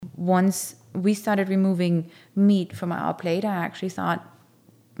once we started removing meat from our plate, I actually thought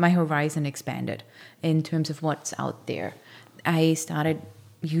my horizon expanded in terms of what's out there. I started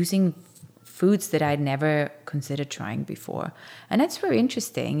using foods that I'd never considered trying before. And that's very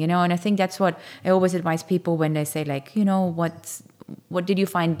interesting, and I think that's what I always advise people when they say, like, what did you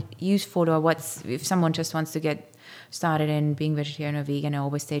find useful, or if someone just wants to get started in being vegetarian or vegan, I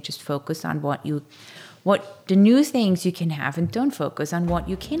always say just focus on what the new things you can have, and don't focus on what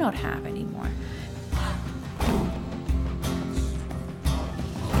you cannot have anymore.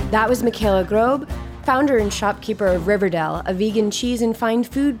 That was Michaela Grob, founder and shopkeeper of Riverdale, a vegan cheese and fine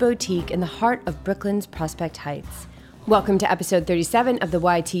food boutique in the heart of Brooklyn's Prospect Heights. Welcome to episode 37 of the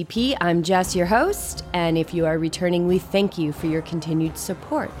YTP. I'm Jess, your host, and if you are returning, we thank you for your continued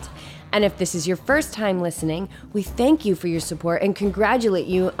support. And if this is your first time listening, we thank you for your support and congratulate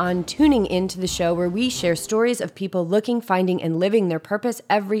you on tuning in to the show where we share stories of people looking, finding, and living their purpose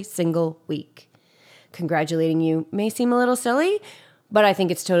every single week. Congratulating you may seem a little silly, but I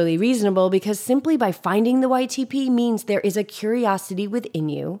think it's totally reasonable because simply by finding the YTP means there is a curiosity within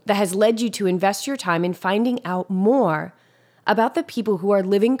you that has led you to invest your time in finding out more about the people who are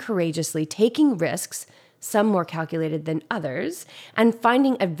living courageously, taking risks, some more calculated than others, and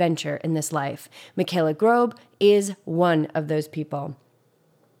finding adventure in this life. Michaela Grob is one of those people.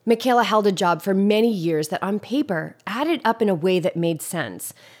 Michaela held a job for many years that on paper added up in a way that made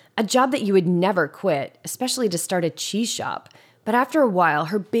sense. A job that you would never quit, especially to start a cheese shop. But after a while,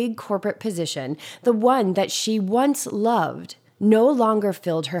 her big corporate position, the one that she once loved, no longer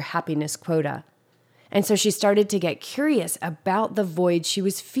filled her happiness quota. And so she started to get curious about the void she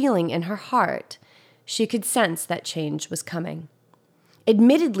was feeling in her heart. She could sense that change was coming.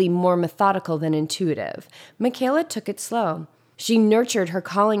 Admittedly more methodical than intuitive, Michaela took it slow. She nurtured her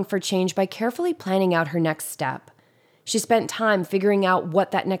calling for change by carefully planning out her next step. She spent time figuring out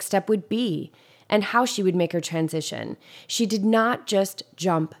what that next step would be and how she would make her transition. She did not just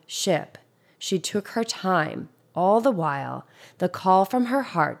jump ship. She took her time. All the while, the call from her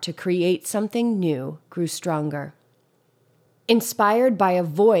heart to create something new grew stronger. Inspired by a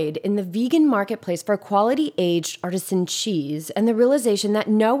void in the vegan marketplace for quality aged artisan cheese and the realization that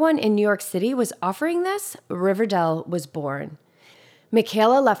no one in New York City was offering this, Riverdale was born.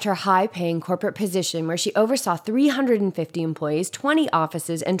 Michaela left her high-paying corporate position where she oversaw 350 employees, 20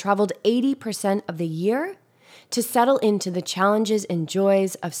 offices, and traveled 80% of the year to settle into the challenges and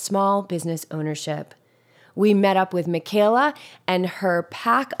joys of small business ownership. We met up with Michaela and her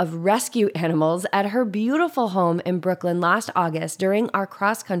pack of rescue animals at her beautiful home in Brooklyn last August during our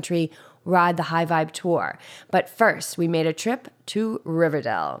cross-country Ride the High Vibe tour. But first, we made a trip to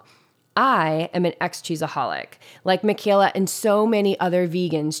Riverdale. I am an ex-cheeseaholic. Like Michaela and so many other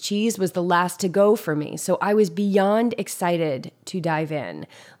vegans, cheese was the last to go for me, so I was beyond excited to dive in.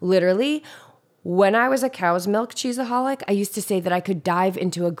 Literally, when I was a cow's milk cheeseaholic, I used to say that I could dive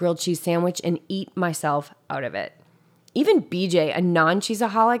into a grilled cheese sandwich and eat myself out of it. Even BJ, a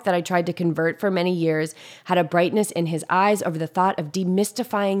non-cheeseaholic that I tried to convert for many years, had a brightness in his eyes over the thought of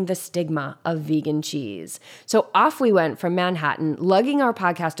demystifying the stigma of vegan cheese. So off we went from Manhattan, lugging our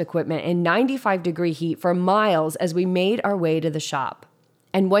podcast equipment in 95-degree heat for miles as we made our way to the shop.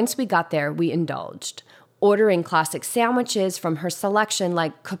 And once we got there, we indulged, ordering classic sandwiches from her selection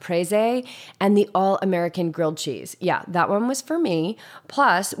like caprese and the all-American grilled cheese. Yeah, that one was for me.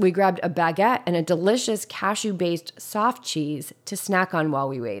 Plus, we grabbed a baguette and a delicious cashew-based soft cheese to snack on while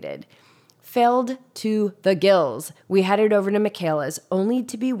we waited. Filled to the gills, we headed over to Michaela's, only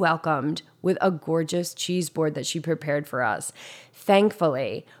to be welcomed with a gorgeous cheese board that she prepared for us.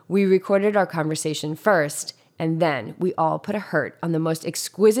 Thankfully, we recorded our conversation first, and then we all put a hurt on the most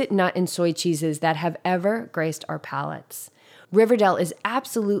exquisite nut and soy cheeses that have ever graced our palates. Riverdale is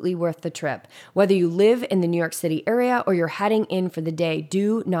absolutely worth the trip. Whether you live in the New York City area or you're heading in for the day,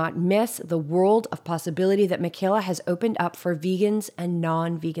 do not miss the world of possibility that Michaela has opened up for vegans and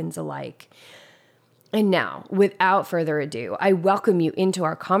non-vegans alike. And now, without further ado, I welcome you into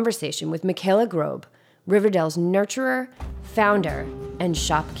our conversation with Michaela Grob, Riverdale's nurturer, founder, and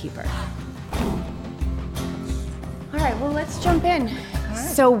shopkeeper. All right, well, let's jump in. Right.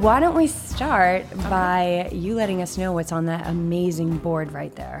 So why don't we start by you letting us know what's on that amazing board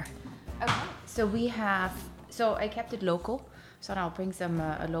right there. Okay. So I kept it local, so I'll bring some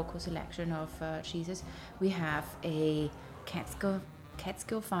a local selection of cheeses. We have a Catskill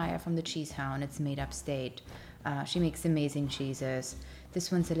Fire from the Cheese Hound. It's made upstate. She makes amazing cheeses. This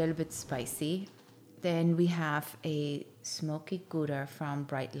one's a little bit spicy. Then we have a Smoky Gouda from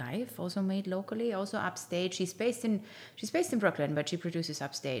Bright Life, also made locally, also upstate. She's based in Brooklyn, but she produces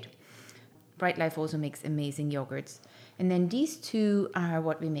upstate. Bright Life also makes amazing yogurts. And then these two are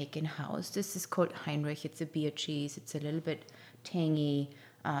what we make in-house. This is called Heinrich. It's a beer cheese. It's a little bit tangy,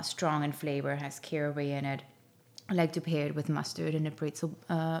 strong in flavor, has caraway in it. I like to pair it with mustard and a pretzel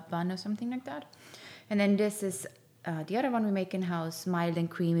bun or something like that. And then this is the other one we make in-house, mild and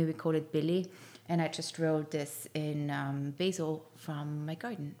creamy. We call it Billy. And I just rolled this in basil from my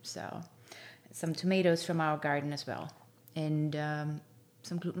garden. So some tomatoes from our garden as well. And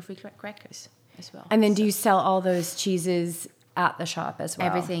some gluten-free crackers as well. And then do you sell all those cheeses at the shop as well?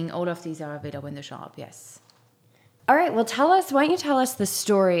 Everything, all of these are available in the shop, yes. All right, well, why don't you tell us the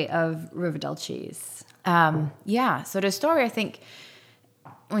story of Riverdale cheese? So the story, I think,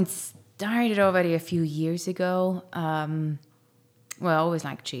 when started already a few years ago. I always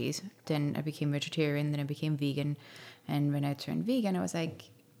liked cheese. Then I became vegetarian, then I became vegan. And when I turned vegan, I was like,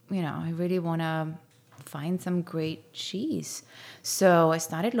 I really want to find some great cheese. So I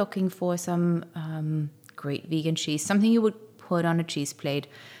started looking for some great vegan cheese, something you would put on a cheese plate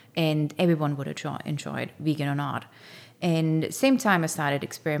and everyone would enjoy it, vegan or not. And at the same time, I started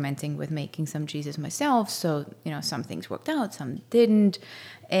experimenting with making some cheeses myself. So, some things worked out, some didn't.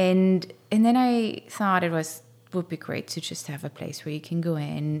 And then I thought it would be great to just have a place where you can go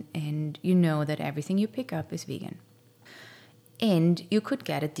in and you know that everything you pick up is vegan. And you could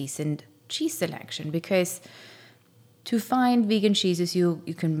get a decent cheese selection, because to find vegan cheeses, you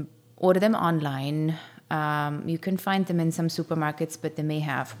can order them online. You can find them in some supermarkets, but they may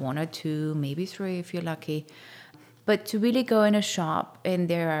have 1 or 2, maybe 3 if you're lucky. But to really go in a shop and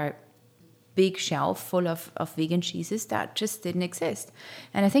there are big shelf full of vegan cheeses, that just didn't exist.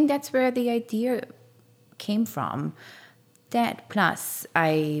 And I think that's where the idea came from. That plus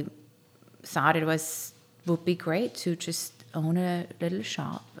I thought it would be great to just own a little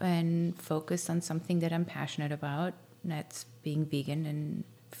shop and focus on something that I'm passionate about, and that's being vegan and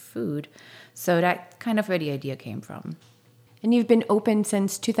food. So that kind of where the idea came from. And you've been open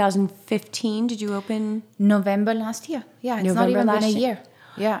since 2015. Did you open? November last year. Yeah, it's not even been a year.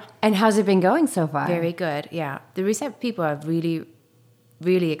 Yeah. And how's it been going so far? Very good, yeah. The people are really,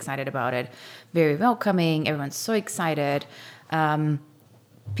 really excited about it. Very welcoming. Everyone's so excited.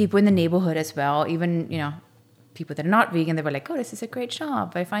 People in the neighborhood as well, even, people that are not vegan, they were like, oh, this is a great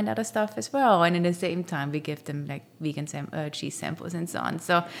shop. I find other stuff as well. And at the same time, we give them like vegan cheese samples and so on.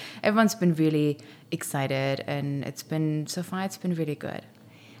 So everyone's been really excited, and so far it's been really good.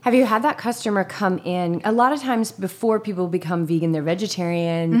 Have you had that customer come in? A lot of times before people become vegan, they're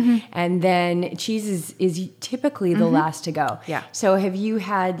vegetarian, and then cheese is typically the last to go. Yeah. So have you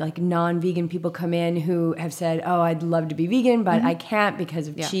had like non-vegan people come in who have said, oh, I'd love to be vegan, but I can't because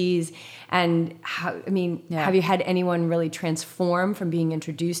of cheese? And have you had anyone really transform from being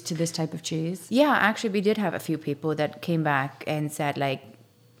introduced to this type of cheese? Yeah, actually we did have a few people that came back and said like,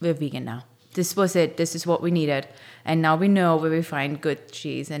 we're vegan now. This was it. This is what we needed, and now we know where we find good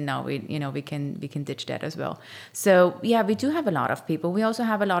cheese, and now we can ditch that as well. So yeah, we do have a lot of people. We also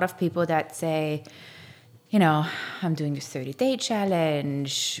have a lot of people that say, I'm doing this 30-day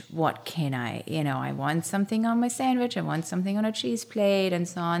challenge. What can I want something on my sandwich. I want something on a cheese plate, and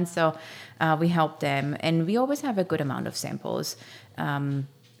so on. So we help them, and we always have a good amount of samples.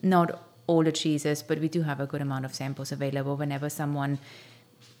 Not all the cheeses, but we do have a good amount of samples available whenever someone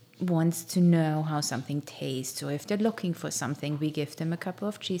wants to know how something tastes, or if they're looking for something, we give them a couple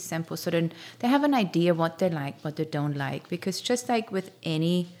of cheese samples so then they have an idea what they like, what they don't like. Because just like with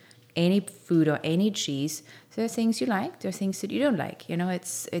any food or any cheese, there are things you like, there are things that you don't like.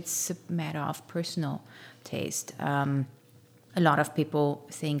 It's a matter of personal taste. A lot of people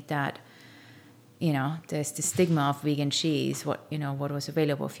think that there's the stigma of vegan cheese, what was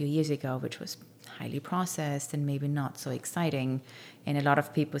available a few years ago, which was highly processed and maybe not so exciting. And a lot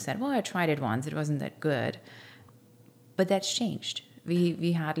of people said, well, I tried it once, it wasn't that good. But that's changed.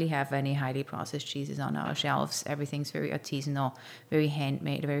 We hardly have any highly processed cheeses on our shelves. Everything's very artisanal, very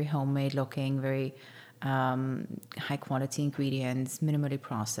handmade, very homemade looking, very high quality ingredients, minimally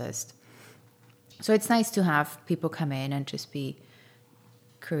processed. So it's nice to have people come in and just be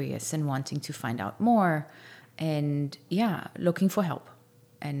curious and wanting to find out more and looking for help.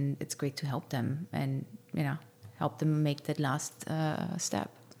 And it's great to help them and, help them make that last step.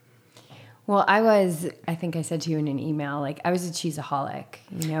 Well, I think I said to you in an email, like I was a cheeseaholic,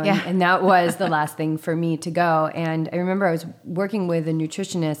 and that was the last thing for me to go. And I remember I was working with a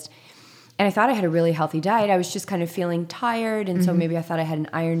nutritionist and I thought I had a really healthy diet. I was just kind of feeling tired. And so maybe I thought I had an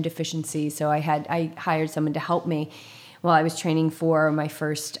iron deficiency. So I hired someone to help me while I was training for my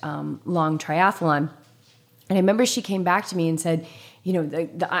first long triathlon. And I remember she came back to me and said,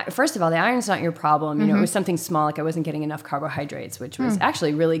 first of all, the iron's not your problem. It was something small, like I wasn't getting enough carbohydrates, which was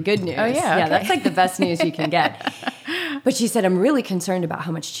actually really good news. Oh, yeah. Yeah, that's like the best news you can get. But she said, I'm really concerned about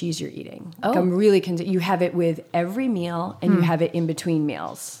how much cheese you're eating. Like, Oh. I'm really concerned. You have it with every meal and you have it in between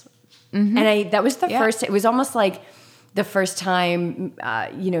meals. And that was the first, it was almost like the first time,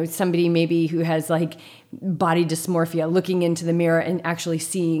 somebody maybe who has like body dysmorphia looking into the mirror and actually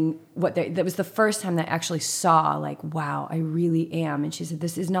seeing that was the first time that I actually saw like, wow, I really am. And she said,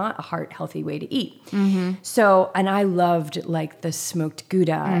 this is not a heart healthy way to eat. So, and I loved like the smoked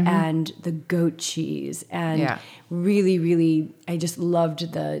Gouda and the goat cheese and really, really, I just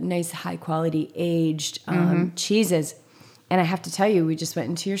loved the nice high quality aged cheeses. And I have to tell you, we just went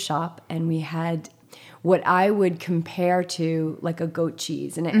into your shop and we had what I would compare to like a goat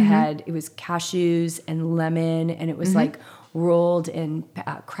cheese. And it was cashews and lemon and it was like rolled in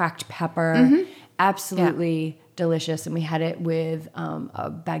cracked pepper. Absolutely delicious. And we had it with a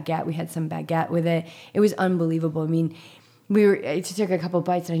baguette. We had some baguette with it. It was unbelievable. I mean, I took a couple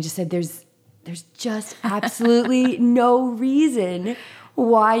bites and I just said, there's just absolutely no reason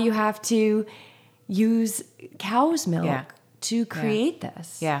why you have to use cow's milk to create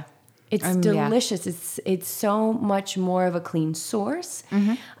this. Yeah. It's delicious. It's so much more of a clean source.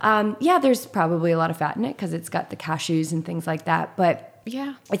 There's probably a lot of fat in it because it's got the cashews and things like that. But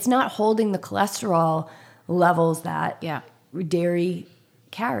it's not holding the cholesterol levels that dairy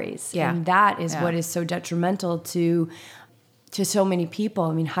carries. Yeah. And that is what is so detrimental to so many people.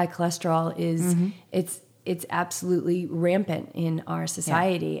 I mean, high cholesterol is it's absolutely rampant in our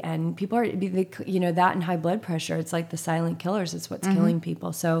society, and people are, that and high blood pressure. It's like the silent killers. It's what's killing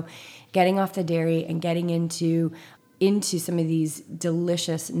people. So, getting off the dairy and getting into some of these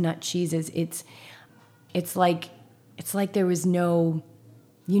delicious nut cheeses, it's like there was no.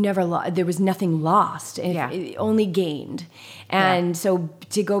 There was nothing lost. It only gained. And so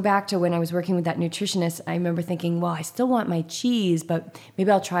to go back to when I was working with that nutritionist, I remember thinking, well, I still want my cheese, but maybe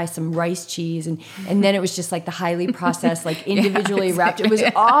I'll try some rice cheese. And then it was just like the highly processed, like individually wrapped. It was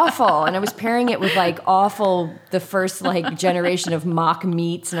awful. And I was pairing it with like the first like generation of mock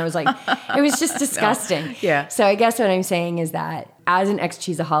meats. And I was like, it was just disgusting. No. Yeah. So I guess what I'm saying is that as an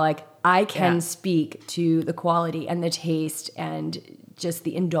ex-cheeseaholic, I can speak to the quality and the taste and just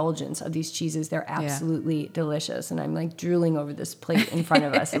the indulgence of these cheeses. They're absolutely delicious. And I'm like drooling over this plate in front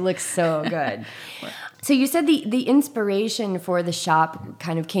of us. It looks so good. So you said the inspiration for the shop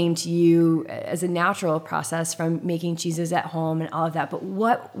kind of came to you as a natural process from making cheeses at home and all of that. But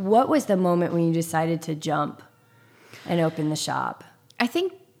what was the moment when you decided to jump and open the shop? I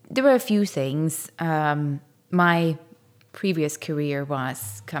think there were a few things. My previous career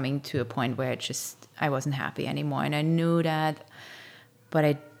was coming to a point where I wasn't happy anymore. And I knew that, but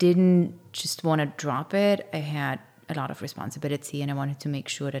I didn't just want to drop it. I had a lot of responsibility and I wanted to make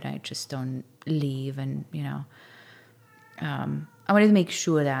sure that I just don't leave. And, I wanted to make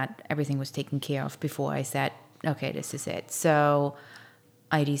sure that everything was taken care of before I said, okay, this is it. So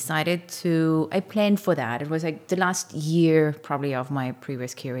I decided I planned for that. It was like the last year probably of my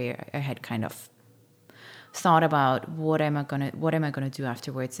previous career. I had kind of thought about what am I gonna do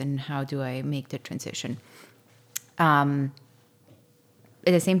afterwards and how do I make the transition.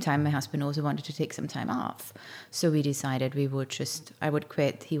 At the same time, my husband also wanted to take some time off. So we decided I would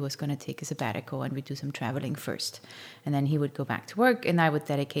quit. He was going to take a sabbatical and we'd do some traveling first. And then he would go back to work and I would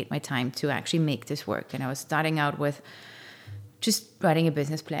dedicate my time to actually make this work. And I was starting out with just writing a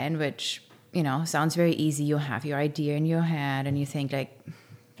business plan, which, sounds very easy. You have your idea in your head and you think like,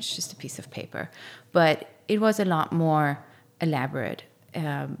 it's just a piece of paper. But it was a lot more elaborate.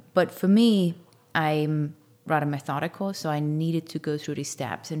 But for me, I'm rather methodical, so I needed to go through these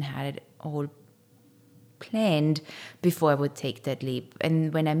steps and had it all planned before I would take that leap.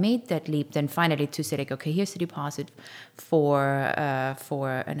 And when I made that leap, then finally to say like, okay, here's the deposit for a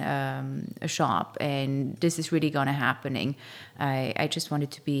shop, and this is really gonna happening. I just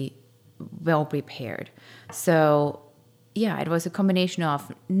wanted to be well prepared. So yeah, it was a combination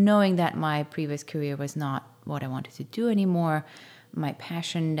of knowing that my previous career was not what I wanted to do anymore, my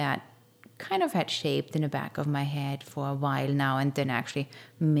passion that kind of had shaped in the back of my head for a while now, and then actually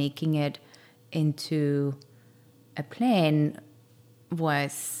making it into a plan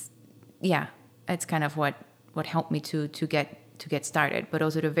was, it's kind of what helped me to get started. But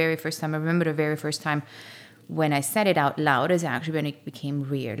also the very first time, I remember the very first time when I said it out loud is actually when it became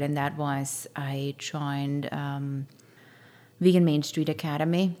real, and that was I joined Vegan Main Street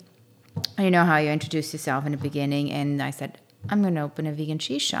Academy. And you know how you introduced yourself in the beginning, and I said, I'm going to open a vegan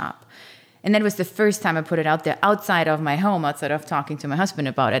cheese shop. And that was the first time I put it out there outside of my home, outside of talking to my husband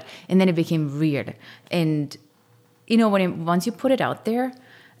about it. And then it became real. And, once you put it out there,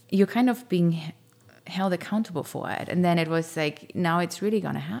 you're kind of being held accountable for it. And then it was like, now it's really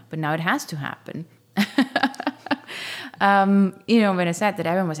going to happen. Now it has to happen. When I said that,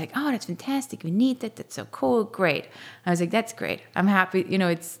 everyone was like, oh, that's fantastic. We need that. That's so cool. Great. I was like, that's great. I'm happy.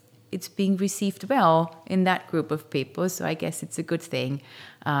 It's being received well in that group of people. So I guess it's a good thing.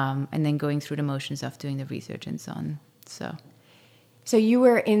 And then going through the motions of doing the research and so on. So you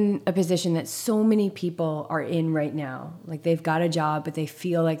were in a position that so many people are in right now. Like they've got a job, but they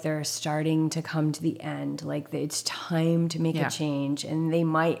feel like they're starting to come to the end. Like it's time to make a change, and they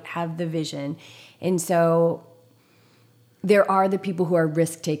might have the vision. And so there are the people who are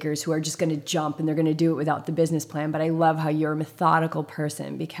risk takers who are just going to jump and they're going to do it without the business plan. But I love how you're a methodical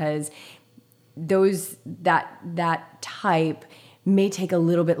person, because that type may take a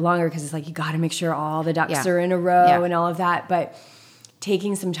little bit longer, because it's like you got to make sure all the ducks are in a row and all of that. But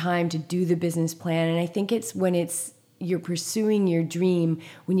taking some time to do the business plan. And I think it's when you're pursuing your dream,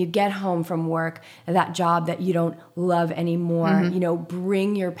 when you get home from work, that job that you don't love anymore,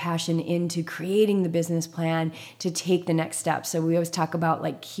 bring your passion into creating the business plan to take the next step. So we always talk about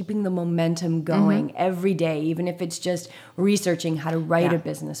like keeping the momentum going every day, even if it's just researching how to write a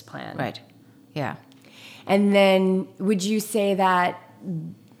business plan. Right. Yeah. And then would you say that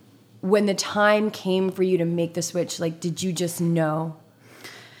when the time came for you to make the switch, like, did you just know?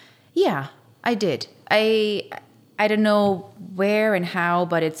 Yeah, I did. I don't know where and how,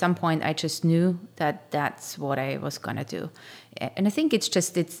 but at some point I just knew that that's what I was going to do. And I think it's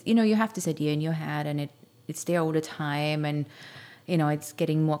you have this idea in your head, and it's there all the time, and, it's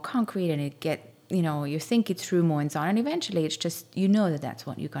getting more concrete, and you think it through more and so on. And eventually it's just, that that's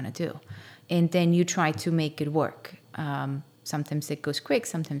what you're going to do. And then you try to make it work. Sometimes it goes quick,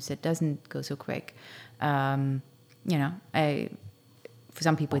 sometimes it doesn't go so quick. For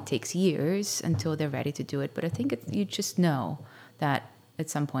some people, it takes years until they're ready to do it. But I think you just know that at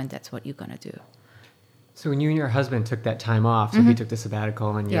some point that's what you're going to do. So when you and your husband took that time off, so he took the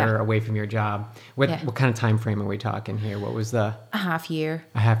sabbatical and you're away from your job, what kind of time frame are we talking here? What was a half year.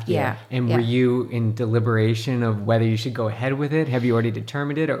 A half year. Yeah. And were you in deliberation of whether you should go ahead with it? Have you already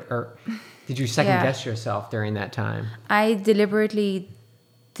determined it? Or did you second guess yourself during that time? I deliberately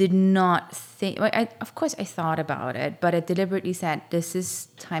did not think, of course I thought about it, but I deliberately said, this is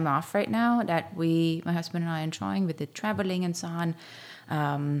time off right now that my husband and I are enjoying with the traveling and so on.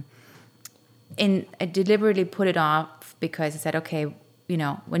 And I deliberately put it off because I said, okay,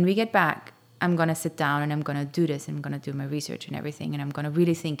 when we get back, I'm going to sit down and I'm going to do this. I'm going to do my research and everything, and I'm going to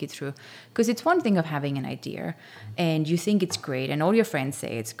really think it through. Because it's one thing of having an idea and you think it's great and all your friends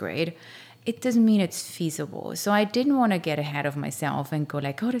say it's great. It doesn't mean it's feasible. So I didn't want to get ahead of myself and go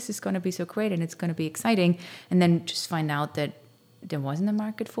like, oh, this is going to be so great and it's going to be exciting. And then just find out that there wasn't a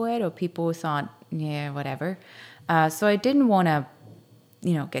market for it, or people thought, yeah, whatever. So I didn't want to,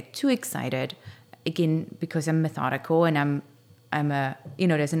 get too excited, again, because I'm methodical and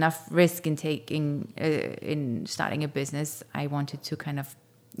there's enough risk in in starting a business. I wanted to kind of,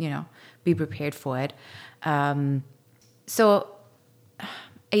 be prepared for it.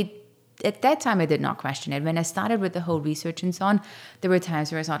 At that time, I did not question it. When I started with the whole research and so on, there were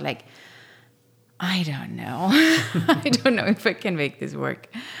times where I thought like, I don't know. I don't know if I can make this work.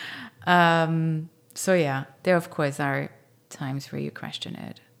 There of course are times where you question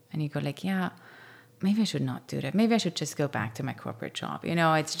it and you go like, yeah, maybe I should not do that. Maybe I should just go back to my corporate job.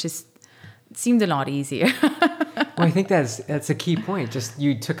 It seemed a lot easier. Well, I think that's a key point. Just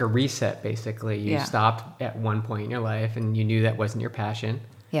you took a reset, basically. You stopped at one point in your life and you knew that wasn't your passion.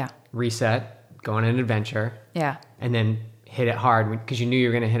 Yeah. Reset, go on an adventure. Yeah. And then hit it hard, because you knew you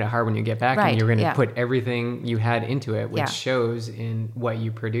were going to hit it hard when you get back, and you're going to put everything you had into it, which shows in what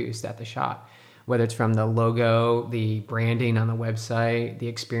you produced at the shop. Whether it's from the logo, the branding on the website, the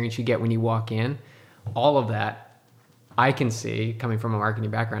experience you get when you walk in, all of that, I can see, coming from a marketing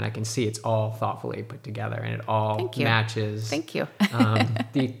background, I can see it's all thoughtfully put together, and it all matches. Thank you.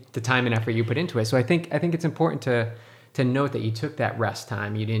 The time and effort you put into it. So I think it's important to note that you took that rest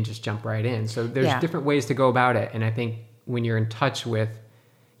time. You didn't just jump right in. So there's different ways to go about it. And I think when you're in touch with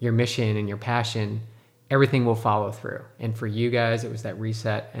your mission and your passion, everything will follow through. And for you guys, it was that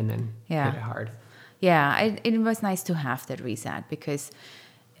reset and then hit it hard. Yeah, it was nice to have that reset, because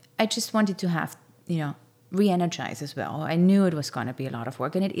I just wanted to have, re-energize as well. I knew it was going to be a lot of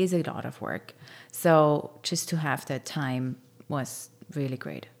work, and it is a lot of work. So just to have that time was really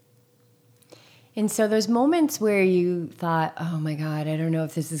great. And so those moments where you thought, oh my God, I don't know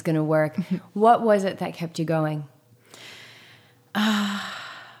if this is going to work. What was it that kept you going?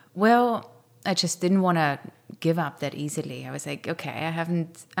 Well, I just didn't want to give up that easily. I was like, okay,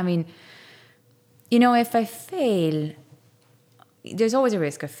 if I fail, there's always a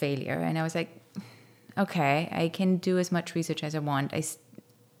risk of failure. And I was like, okay, I can do as much research as I want.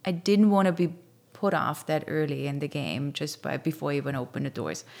 I didn't want to be put off that early in the game, just before you even open the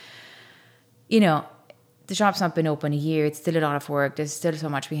doors. The shop's not been open a year. It's still a lot of work. There's still so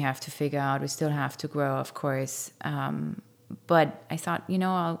much we have to figure out. We still have to grow, of course. But I thought,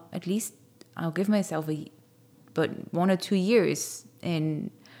 I'll give myself 1 or 2 years,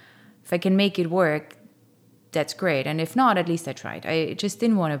 and if I can make it work, that's great. And if not, at least I tried. I just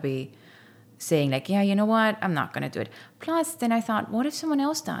didn't want to be saying like, yeah, you know what, I'm not going to do it. Plus, then I thought, what if someone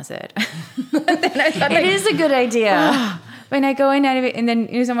else does it? Then I thought, it is a good idea. When I go in and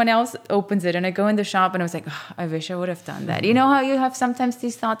then someone else opens it, and I go in the shop and I was like, I wish I would have done that. You know how you have sometimes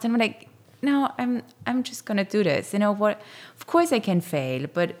these thoughts, and I'm like, no, I'm just going to do this. What? Of course I can fail,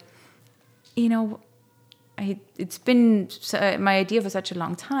 but it's been my idea for such a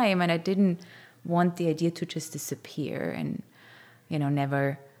long time, and I didn't want the idea to just disappear and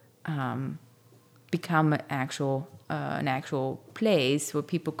never become an actual place where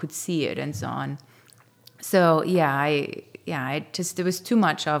people could see it and so on. So there was too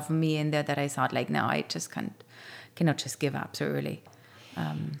much of me in there that I thought like, no, I just cannot just give up so early.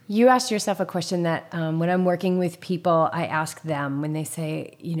 You asked yourself a question that when I'm working with people, I ask them when they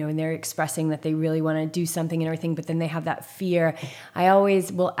say, when they're expressing that they really want to do something and everything, but then they have that fear. I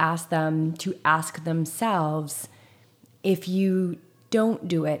always will ask them to ask themselves, if you don't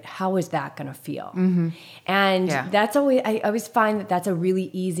do it, how is that going to feel? Mm-hmm. And that's always, I always find that that's a really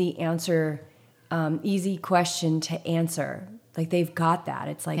easy answer, easy question to answer. Like they've got that.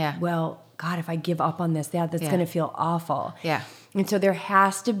 It's like, well, God, if I give up on this, that's going to feel awful. Yeah. And so there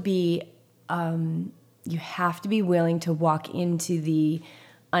has to be, you have to be willing to walk into the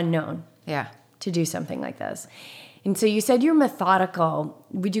unknown. Yeah. To do something like this. And so you said you're methodical.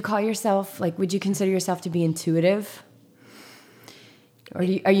 Would you consider yourself to be intuitive? Or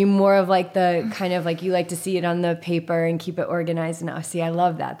are you more of like the kind of like you like to see it on the paper and keep it organized? No, see, I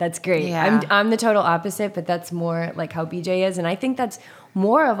love that. That's great. Yeah. I'm the total opposite, but that's more like how BJ is. And I think that's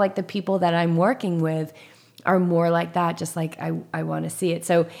more of like the people that I'm working with are more like that, just like I want to see it.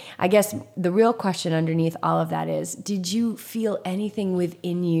 So I guess the real question underneath all of that is, did you feel anything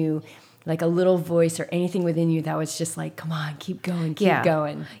within you, like a little voice or anything within you that was just like, come on, keep going, keep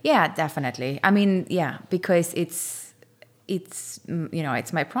going? Yeah, definitely. I mean, because it's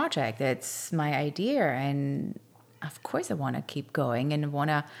my project, it's my idea, and of course I want to keep going and want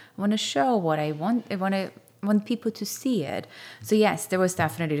to show what I want. I want people to see it. So yes, there was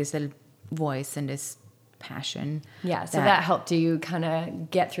definitely this little voice and this passion. Yeah, so that helped you kind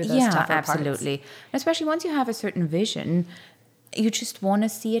of get through those tougher parts. Absolutely. Especially once you have a certain vision, you just want to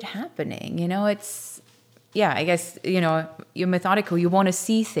see it happening. I guess, you're methodical. You want to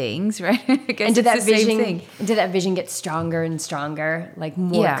see things, right? And did that vision get stronger and stronger, like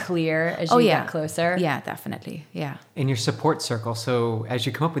more clear as you get closer? Yeah, definitely. Yeah. In your support circle, so as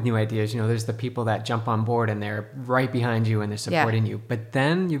you come up with new ideas, there's the people that jump on board and they're right behind you and they're supporting you. But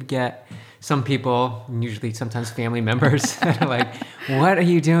then you get some people, usually sometimes family members, that are like, what are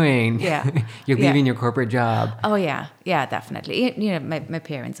you doing? Yeah. You're leaving your corporate job. Oh, yeah. Yeah, definitely. My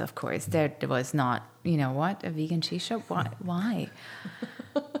parents, of course, there was not, what, a vegan cheese shop? Why?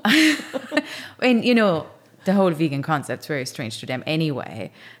 And, the whole vegan concept's very strange to them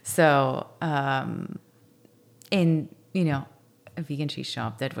anyway. So, a vegan cheese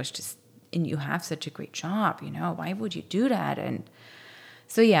shop that was just, and you have such a great job, why would you do that? And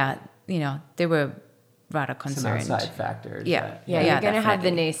so, they were rather concerned. Some outside factors. Yeah, you're going to have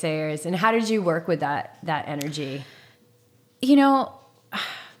the naysayers. And how did you work with that energy?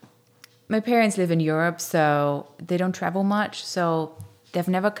 My parents live in Europe, so they don't travel much. So they've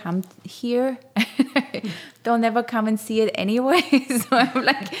never come here. They'll never come and see it anyway. So I'm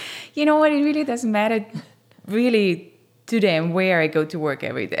like, you know what? It really doesn't matter really to them where I go to work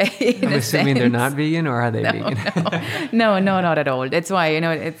every day. I'm assuming they're not vegan, or are they vegan? No, not at all. That's why,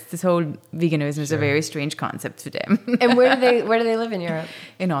 it's this whole veganism is a very strange concept to them. And where do they live in Europe?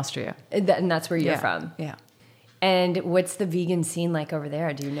 In Austria. And that's where you're from? Yeah. And what's the vegan scene like over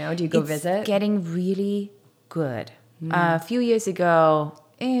there? Do you know? Do you go visit? It's getting really good. A few years ago,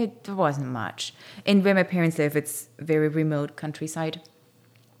 it wasn't much. And where my parents live, it's very remote countryside.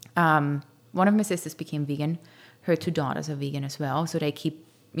 One of my sisters became vegan. Her 2 daughters are vegan as well. So they keep,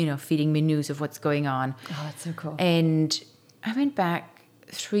 feeding me news of what's going on. Oh, that's so cool. And I went back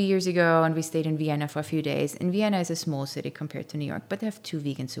 3 years ago and we stayed in Vienna for a few days. And Vienna is a small city compared to New York, but they have 2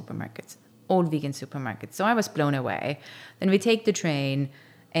 vegan supermarkets, all vegan supermarkets. So I was blown away. Then we take the train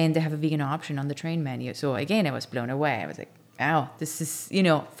and they have a vegan option on the train menu. So again, I was blown away. I was like, wow, this is,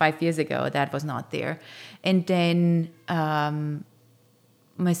 5 years ago, that was not there. And then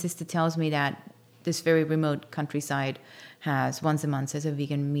my sister tells me that this very remote countryside has once a month as a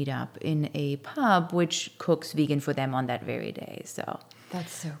vegan meetup in a pub, which cooks vegan for them on that very day. So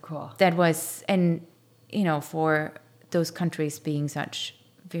that's so cool. That was, and for those countries being such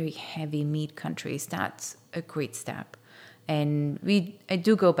very heavy meat countries, that's a great step. And I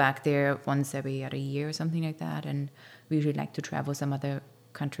do go back there once every other year or something like that. And we usually like to travel some other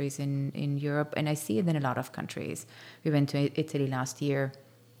countries in Europe. And I see it in a lot of countries. We went to Italy last year.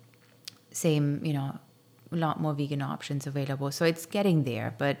 Same, a lot more vegan options available. So it's getting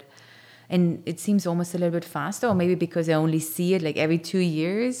there. And it seems almost a little bit faster, or maybe because I only see it like every 2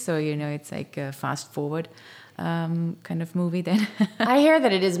 years. So, it's like a fast forward kind of movie then. I hear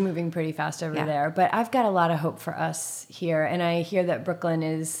that it is moving pretty fast over there, but I've got a lot of hope for us here. And I hear that Brooklyn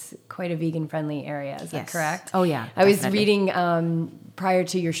is quite a vegan-friendly area. Is that correct? Oh, yeah. I was reading, prior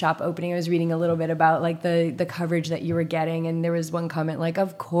to your shop opening, I was reading a little bit about like the coverage that you were getting. And there was one comment like,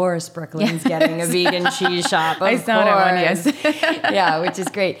 of course, Brooklyn's getting a vegan cheese shop. I saw that one, yes. Yeah, which is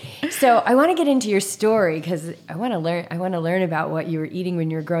great. So I want to get into your story because I want to learn about what you were eating when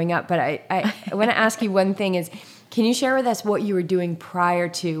you were growing up. But I want to ask you one thing is, can you share with us what you were doing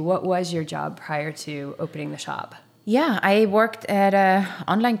what was your job prior to opening the shop? Yeah, I worked at an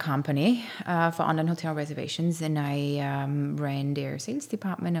online company for online hotel reservations, and I ran their sales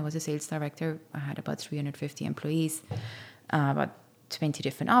department. I was a sales director. I had about 350 employees, about 20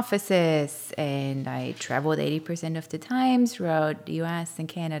 different offices, and I traveled 80% of the time throughout the US and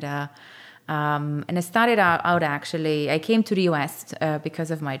Canada. And I started out actually, I came to the US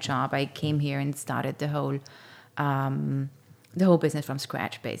because of my job. I came here and started the whole business from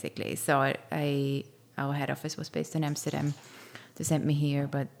scratch, basically. So our head office was based in Amsterdam. They sent me here,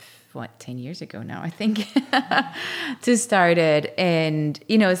 but 10 years ago now, I think, to start it. And,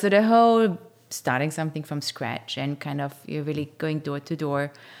 so the whole starting something from scratch and kind of you're really going door to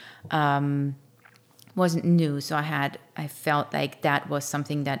door wasn't new. So I felt like that was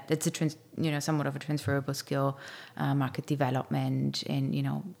something that's somewhat of a transferable skill, market development and,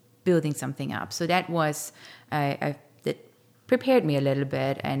 building something up. So that was, that prepared me a little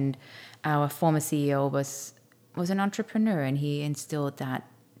bit. And our former CEO was an entrepreneur, and he instilled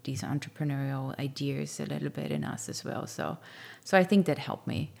these entrepreneurial ideas a little bit in us as well. So I think that helped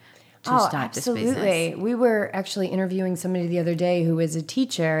me to start this business. Absolutely. We were actually interviewing somebody the other day who was a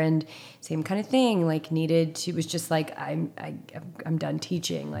teacher, and same kind of thing. Like she was just like, I'm done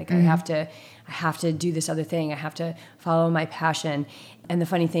teaching. Like I have to do this other thing. I have to follow my passion. And the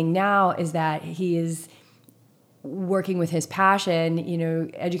funny thing now is that he is working with his passion,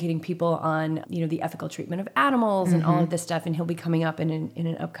 educating people on, the ethical treatment of animals and all of this stuff. And he'll be coming up in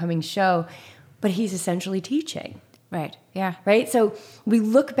an upcoming show, but he's essentially teaching. Right. Yeah. Right. So we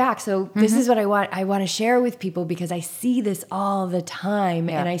look back. So this is what I want to share with people because I see this all the time.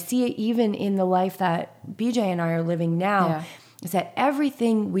 And I see it even in the life that BJ and I are living now, is that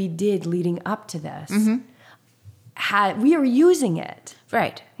everything we did leading up to this, we are using it.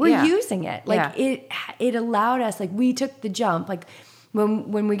 Right. We're using it. Like it allowed us, like we took the jump. Like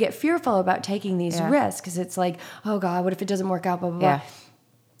when we get fearful about taking these risks, because it's like, oh God, what if it doesn't work out, blah, blah, blah.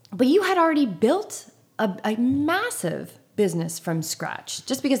 But you had already built a massive business from scratch.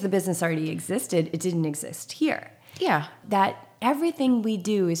 Just because the business already existed, it didn't exist here. Yeah. That everything we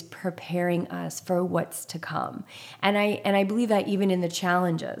do is preparing us for what's to come. And I believe that even in the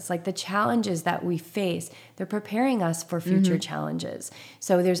challenges, like the challenges that we face, they're preparing us for future challenges.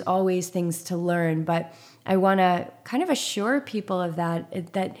 So there's always things to learn, but I want to kind of assure people of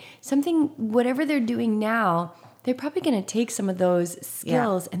that whatever they're doing now, they're probably going to take some of those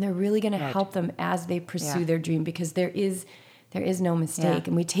skills and they're really going to help them as they pursue their dream, because there is no mistake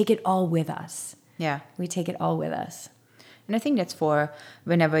and we take it all with us. Yeah. We take it all with us. And I think that's for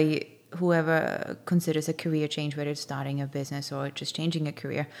whoever considers a career change, whether it's starting a business or just changing a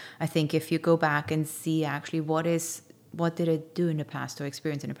career. I think if you go back and see actually what did I do in the past or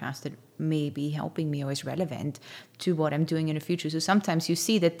experience in the past that may be helping me or is relevant to what I'm doing in the future. So sometimes you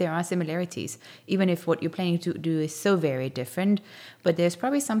see that there are similarities, even if what you're planning to do is so very different, but there's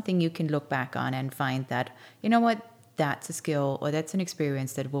probably something you can look back on and find that, you know what, that's a skill or that's an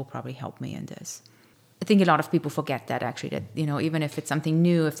experience that will probably help me in this. I think a lot of people forget that actually, that, even if it's something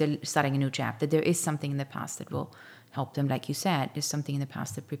new, if they're starting a new chapter, there is something in the past that will help them. Like you said, there's something in the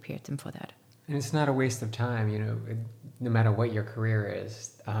past that prepared them for that. And it's not a waste of time, no matter what your career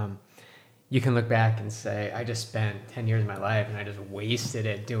is. You can look back and say, I just spent 10 years of my life and I just wasted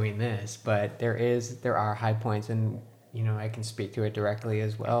it doing this. But there are high points, and, I can speak to it directly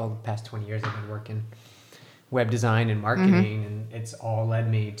as well. The past 20 years I've been working web design and marketing, and it's all led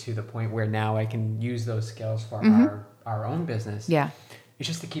me to the point where now I can use those skills for our own business. Yeah. It's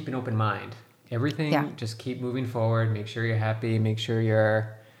just to keep an open mind everything, just keep moving forward. Make sure you're happy. Make sure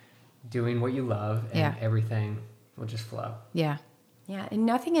you're doing what you love, and everything will just flow. Yeah. Yeah. And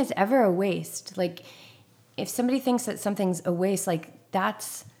nothing is ever a waste. Like, if somebody thinks that something's a waste, like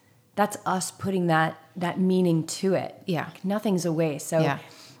that's us putting that meaning to it. Yeah. Like, nothing's a waste. So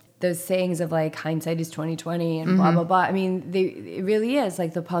those sayings of like hindsight is 20/20 and blah, blah, blah. I mean, it really is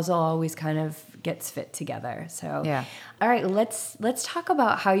like the puzzle always kind of gets fit together. So, all right, let's talk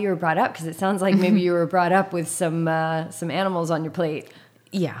about how you were brought up. 'Cause it sounds like maybe you were brought up with some animals on your plate.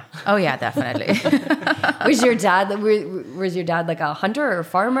 Yeah. Oh yeah, definitely. Was your dad like a hunter or a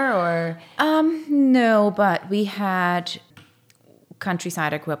farmer or? No, but we had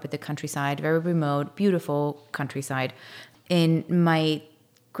countryside. I grew up with the countryside, very remote, beautiful countryside. And my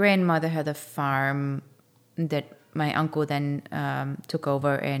grandmother had a farm that my uncle then took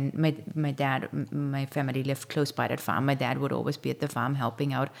over, and my family lived close by that farm. My dad would always be at the farm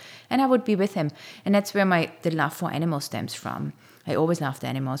helping out, and I would be with him. And that's where the love for animals stems from. I always loved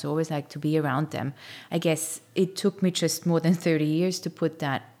animals. I always liked to be around them. I guess it took me just more than 30 years to put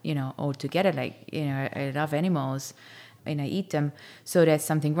that, all together. Like, I love animals and I eat them. So there's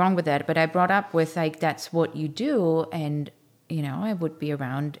something wrong with that. But I brought up with like, that's what you do. And, I would be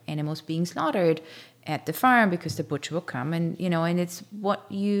around animals being slaughtered at the farm because the butcher will come and it's what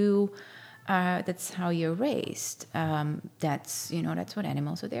that's how you're raised. That's what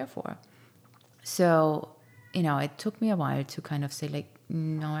animals are there for. So, it took me a while to kind of say like,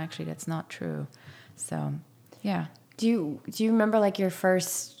 no, actually that's not true. So, yeah. Do you remember like your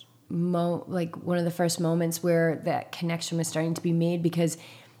first one of the first moments where that connection was starting to be made? Because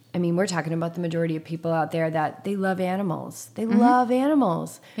I mean, we're talking about the majority of people out there that they love animals. They love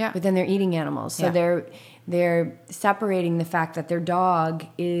animals. Yeah. But then they're eating animals. So they're separating the fact that their dog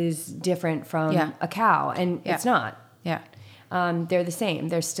is different from a cow, and it's not. Yeah. They're the same.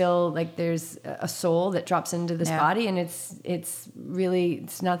 They're still like, there's a soul that drops into this body, and it's really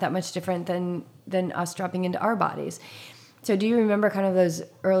not that much different than us dropping into our bodies. So do you remember kind of those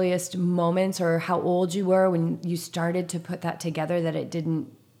earliest moments, or how old you were when you started to put that together, that it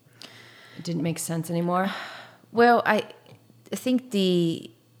didn't make sense anymore? Well, I think there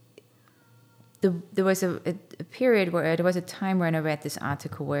was a period where there was a time when I read this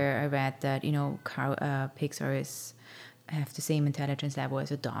article where I read that pigs have the same intelligence level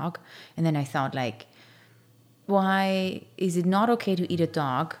as a dog, and then I thought like, why is it not okay to eat a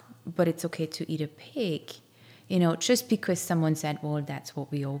dog, but it's okay to eat a pig? Just because someone said, well, that's what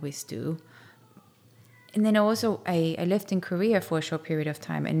we always do. And then also I lived in Korea for a short period of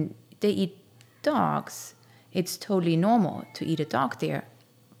time, and they eat dogs. It's totally normal to eat a dog there.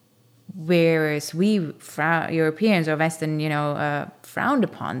 Whereas we Europeans or Western, frowned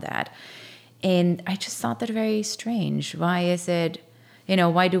upon that. And I just thought that very strange. Why is it,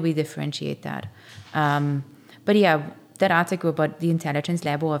 why do we differentiate that? But yeah, that article about the intelligence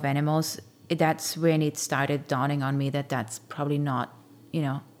level of animals, that's when it started dawning on me that that's probably not,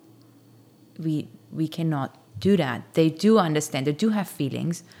 we cannot do that. They do understand, they do have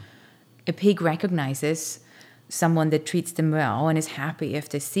feelings. A pig recognizes someone that treats them well and is happy if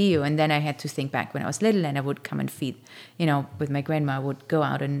they see you. And then I had to think back when I was little, and I would come and feed, with my grandma. I would go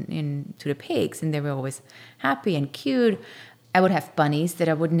out and to the pigs, and they were always happy and cute. I would have bunnies that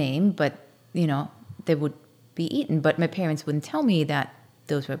I would name, but, they would be eaten. But my parents wouldn't tell me that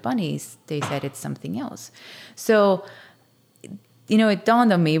those were bunnies. They said it's something else. So, it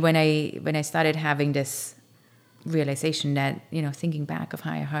dawned on me when I started having this realization that, thinking back of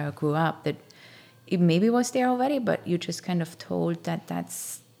how I grew up, that it maybe was there already, but you just kind of told that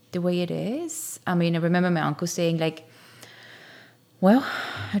that's the way it is. I mean, I remember my uncle saying like, well,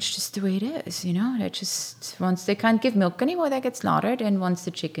 that's just the way it is, They just, once they can't give milk anymore, they get slaughtered, and once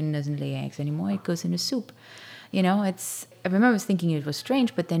the chicken doesn't lay eggs anymore, it goes in the soup. I remember thinking it was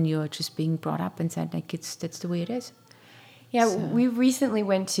strange, but then you're just being brought up and said like, that's the way it is. Yeah, so. We recently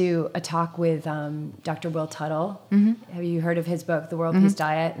went to a talk with Dr. Will Tuttle. Mm-hmm. Have you heard of his book, The World Peace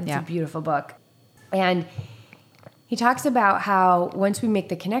Diet? It's a beautiful book. And he talks about how once we make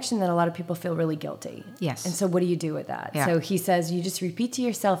the connection, that a lot of people feel really guilty. Yes. And so what do you do with that? Yeah. So he says you just repeat to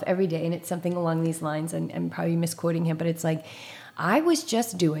yourself every day, and it's something along these lines, and I'm probably misquoting him, but it's like, I was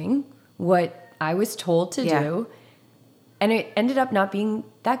just doing what I was told to do, and it ended up not being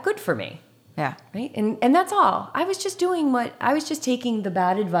that good for me. Yeah. Right. And that's all. I was just taking the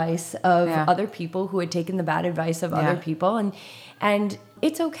bad advice of other people who had taken the bad advice of other people. And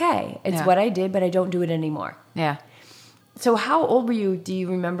it's okay. It's what I did, but I don't do it anymore. Yeah. So how old were you? Do you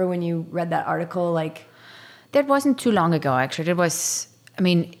remember when you read that article? Like, that wasn't too long ago, actually. It was,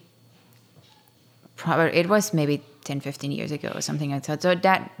 probably, it was maybe 10, 15 years ago or something like that. So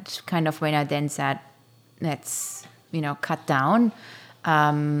that's kind of when I then said, let's, cut down.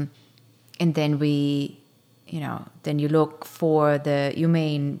 And then then you look for the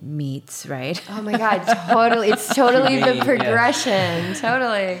humane meats, right? Oh my God, totally. It's totally the progression.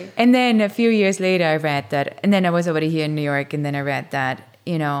 Totally. And then a few years later, I read that, and then I was already here in New York, and then I read that,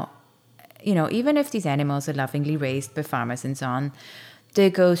 even if these animals are lovingly raised by farmers and so on, they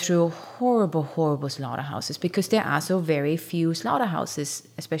go through horrible, horrible slaughterhouses because there are so very few slaughterhouses,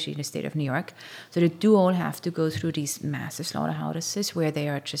 especially in the state of New York. So they do all have to go through these massive slaughterhouses where they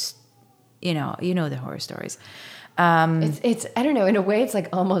are just, the horror stories. It's I don't know, in a way it's like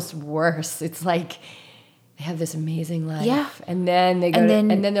almost worse. It's like they have this amazing life. Yeah. And then they go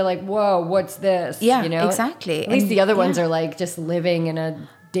and then they're like, whoa, what's this? Yeah, exactly. At least the other ones are like just living in a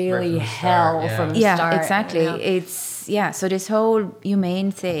daily hell from the start. Yeah, exactly. It's, so this whole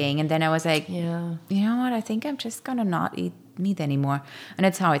humane thing. And then I was like, you know what? I think I'm just going to not eat meat anymore. And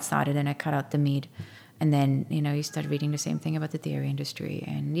that's how it started. And I cut out the meat. And then, you start reading the same thing about the dairy industry.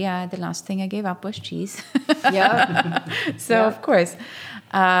 And the last thing I gave up was cheese. Of course.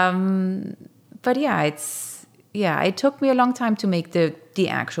 But it took me a long time to make the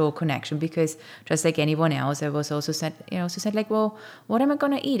actual connection because just like anyone else, I was also said like, well, what am I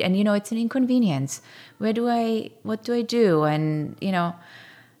going to eat? And, it's an inconvenience. What do I do? And,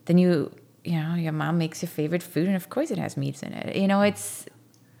 then your mom makes your favorite food and of course it has meats in it.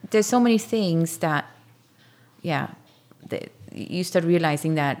 There's so many things that, you start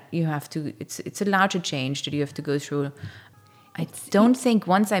realizing that you have to, it's a larger change that you have to go through. I don't think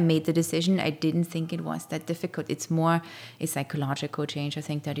once I made the decision, I didn't think it was that difficult. It's more a psychological change, I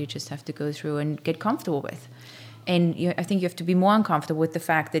think, that you just have to go through and get comfortable with. And I think you have to be more uncomfortable with the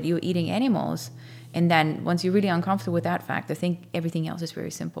fact that you're eating animals. And then once you're really uncomfortable with that fact, I think everything else is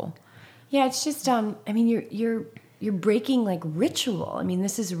very simple. Yeah, it's just, you're breaking like ritual. I mean,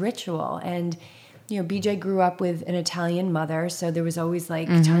 this is ritual. And BJ grew up with an Italian mother, so there was always like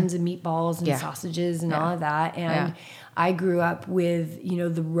tons of meatballs and sausages and all of that. And I grew up with,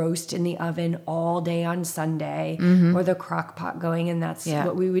 the roast in the oven all day on Sunday or the crock pot going, and that's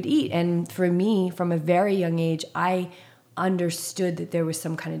what we would eat. And for me, from a very young age, I understood that there was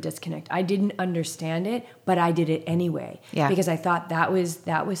some kind of disconnect. I didn't understand it, but I did it anyway because I thought that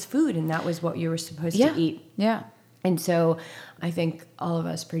was food and that was what you were supposed to eat. Yeah. And so I think all of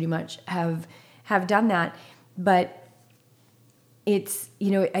us pretty much have done that, but it's,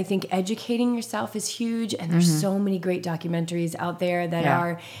 I think educating yourself is huge, and there's so many great documentaries out there that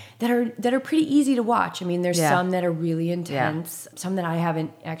are pretty easy to watch. I mean, there's some that are really intense, some that I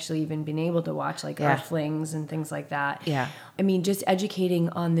haven't actually even been able to watch, like Earthlings and things like that. Yeah. I mean, just educating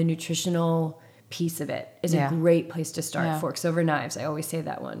on the nutritional piece of it is a great place to start. Forks Over Knives. I always say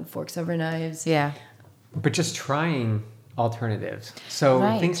that one. Forks Over Knives. Yeah. But just trying alternatives. So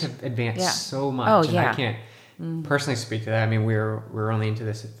things have advanced so much. And I can't personally speak to that. I mean, we're only into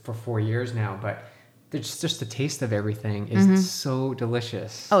this for 4 years now, but there's just the taste of everything is so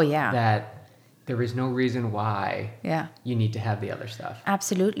delicious. Oh yeah. That there is no reason why you need to have the other stuff.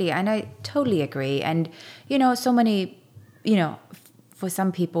 Absolutely. And I totally agree. And, so many, for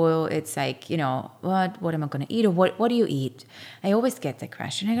some people, it's like, what am I going to eat? Or what do you eat? I always get the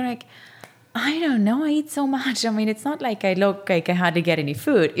question. I go like, I don't know. I eat so much. I mean, it's not like I look like I hardly get any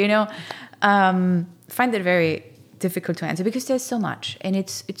food, Find it very difficult to answer because there's so much and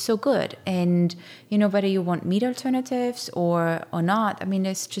it's so good. And, whether you want meat alternatives or not, I mean,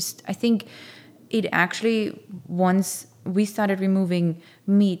 it's just, I think it actually, once we started removing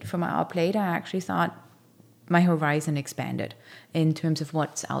meat from our plate, I actually thought my horizon expanded in terms of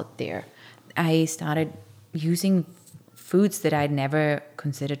what's out there. I started using foods that I'd never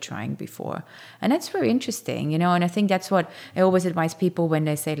considered trying before. And that's very interesting, and I think that's what I always advise people when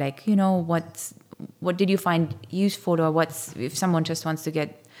they say like, what did you find useful, or if someone just wants to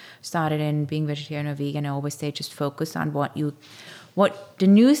get started in being vegetarian or vegan, I always say just focus on what the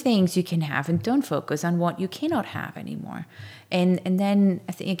new things you can have and don't focus on what you cannot have anymore. And then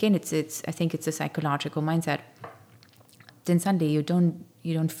I think again I think it's a psychological mindset. Then suddenly you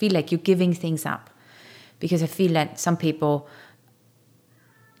don't feel like you're giving things up. Because I feel that some people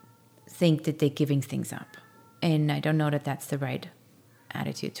think that they're giving things up. And I don't know that that's the right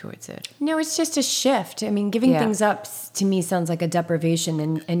attitude towards it. No, it's just a shift. I mean, giving things up to me sounds like a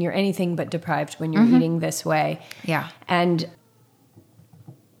deprivation, and you're anything but deprived when you're eating this way. Yeah. And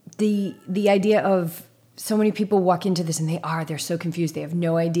the idea of so many people walk into this and they're so confused. They have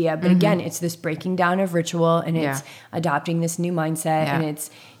no idea. But again, it's this breaking down of ritual, and it's adopting this new mindset. And it's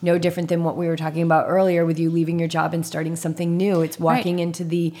no different than what we were talking about earlier with you leaving your job and starting something new. It's walking into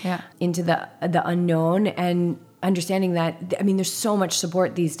the unknown and understanding that, I mean, there's so much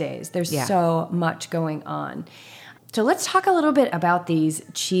support these days. There's so much going on. So let's talk a little bit about these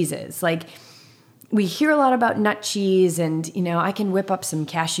cheeses. Like, we hear a lot about nut cheese, and, you know, I can whip up some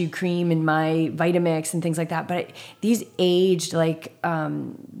cashew cream in my Vitamix and things like that. But these aged, like,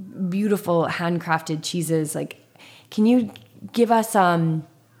 beautiful handcrafted cheeses, like, can you give us kind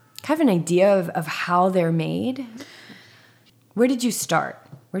of an idea of how they're made? Where did you start?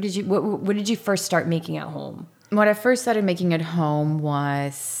 What did you first start making at home? What I first started making at home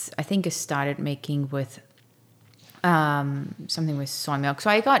was, I think I started making with something with soy milk. So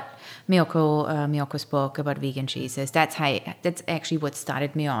I got Milko's book about vegan cheeses. That's actually what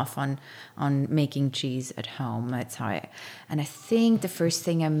started me off on making cheese at home. And I think the first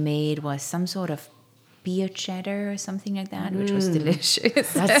thing I made was some sort of beer cheddar or something like that, which was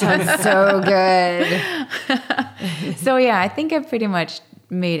delicious. That sounds so good. So yeah, I think I pretty much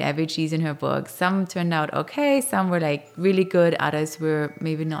made every cheese in her book. Some turned out okay, some were like really good, others were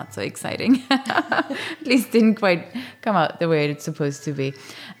maybe not so exciting. At least didn't quite come out the way it's supposed to be.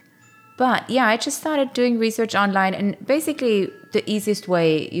 But yeah, I just started doing research online, and basically the easiest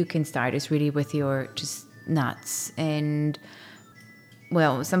way you can start is really with your just nuts. And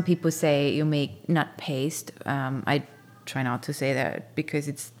well, some people say you make nut paste. I try not to say that because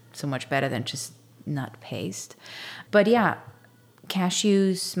it's so much better than just nut paste. But yeah,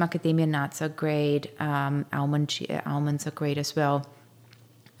 cashews, macadamia nuts are great. Almonds are great as well.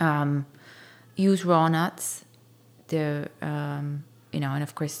 Use raw nuts. And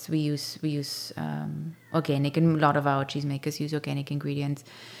of course we use organic, and a lot of our cheesemakers use organic ingredients.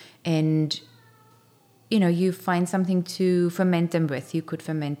 And you find something to ferment them with. You could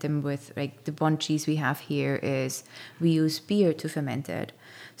ferment them with, like, the one cheese we have here is we use beer to ferment it.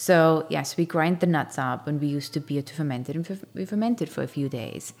 So yes, we grind the nuts up and we use the beer to ferment it, and we ferment it for a few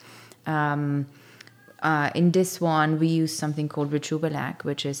days. In this one, we use something called Ritubalak,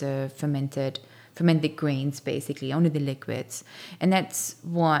 which is a fermented grains, basically, only the liquids. And that's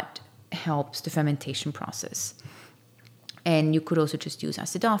what helps the fermentation process. And you could also just use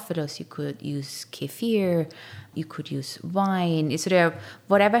acidophilus, you could use kefir, you could use wine. So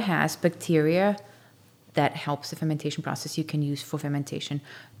whatever has bacteria that helps the fermentation process, you can use for fermentation.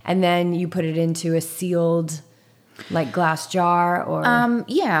 And then you put it into a sealed, like, glass jar, or?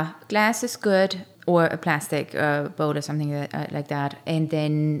 Yeah, glass is good, or a plastic bowl or something like that. And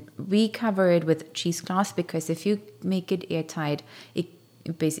then we cover it with cheesecloth, because if you make it airtight, it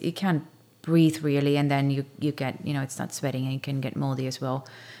can't breathe really, and then you get, it's not sweating, and you can get moldy as well.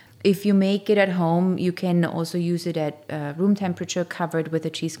 If you make it at home, you can also use it at room temperature, covered with a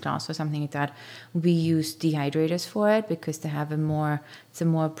cheesecloth or something like that. We use dehydrators for it because they have it's a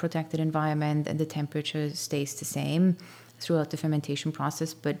more protected environment, and the temperature stays the same throughout the fermentation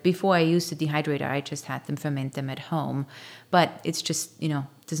process. But before I used the dehydrator, I just had them ferment them at home. But it's just,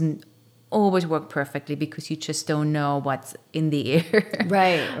 doesn't always work perfectly because you just don't know what's in the air.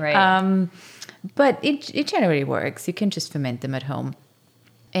 Right. But it generally works. You can just ferment them at home.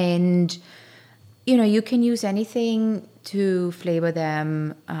 And, you can use anything to flavor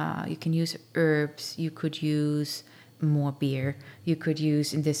them. You can use herbs. You could use more beer. You could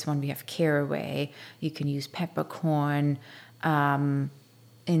use, in this one we have caraway. You can use peppercorn. In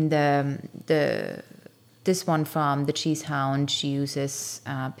this one from the Cheese Hound, she uses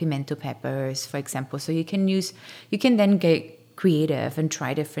pimento peppers, for example. So you can then get creative and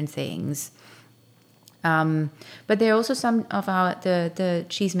try different things. But there are also some of the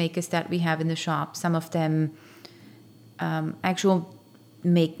cheesemakers that we have in the shop. Some of them actually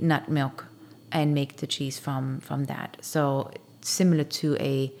make nut milk and make the cheese from that. So similar to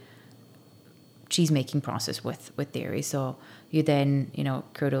a cheese making process with dairy. So you then,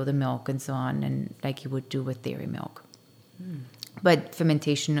 curdle the milk and so on, and like you would do with dairy milk. But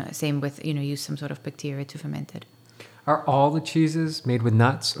fermentation, same with, use some sort of bacteria to ferment it. Are all the cheeses made with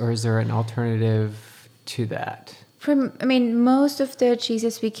nuts, or is there an alternative to that? Most of the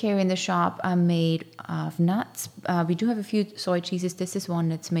cheeses we carry in the shop are made of nuts. We do have a few soy cheeses. This is one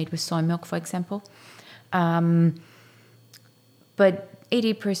that's made with soy milk, for example. But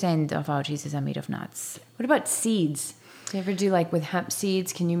 80% of our cheeses are made of nuts. What about seeds? Do you ever do, like, with hemp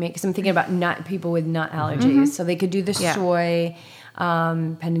seeds? Can you make something about people with nut allergies? Mm-hmm. So they could do the soy,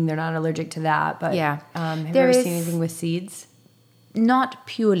 pending they're not allergic to that. But have you ever seen anything with seeds? Not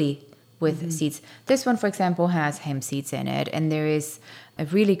purely with seeds. This one, for example, has hemp seeds in it, and there is a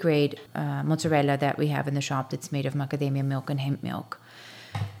really great mozzarella that we have in the shop that's made of macadamia milk and hemp milk.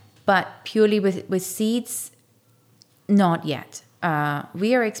 But purely with seeds, not yet.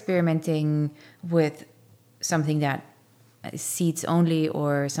 We are experimenting with something that is seeds only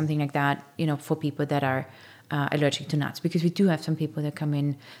or something like that, for people that are allergic to nuts, because we do have some people that come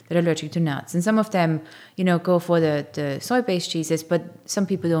in that are allergic to nuts, and some of them, go for the soy-based cheeses, but some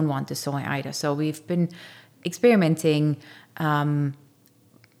people don't want the soy either. So we've been experimenting,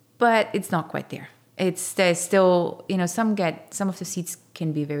 but it's not quite there. There's still, some of the seeds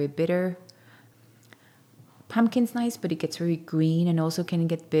can be very bitter. Pumpkin's nice, but it gets very green and also can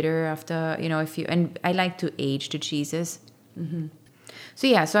get bitter after, and I like to age the cheeses. Mm-hmm.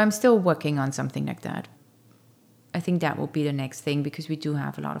 So I'm still working on something like that. I think that will be the next thing, because we do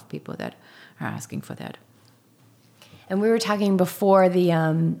have a lot of people that are asking for that. And we were talking before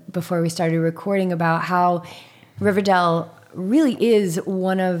we started recording about how Riverdale really is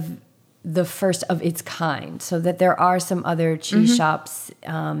one of the first of its kind, so that there are some other cheese shops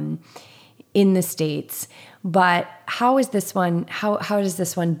in the States. But how is this one? How does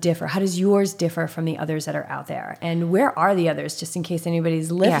this one differ? How does yours differ from the others that are out there? And where are the others, just in case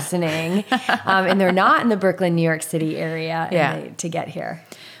anybody's listening and they're not in the Brooklyn, New York City area to get here?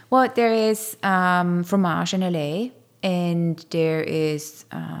 Well, there is Fromage in LA, and there is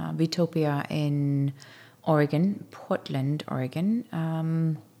Vitopia in Oregon, Portland, Oregon.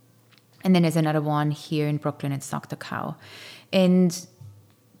 And then there's another one here in Brooklyn. It's Dr. Cow. And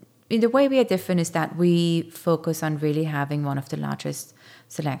the way we are different is that we focus on really having one of the largest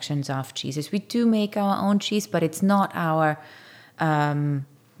selections of cheeses. We do make our own cheese, but it's not our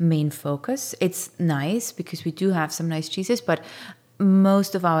main focus. It's nice because we do have some nice cheeses, but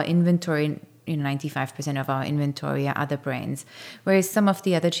most of our inventory, 95% of our inventory are other brands. Whereas some of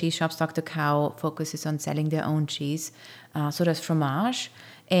the other cheese shops, Dr. Cow focuses on selling their own cheese. So does Fromage.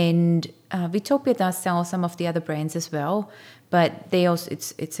 And Vitopia does sell some of the other brands as well, but they also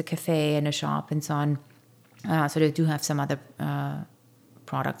it's a cafe and a shop and so on. So they do have some other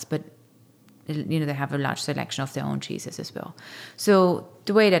products, but they have a large selection of their own cheeses as well. So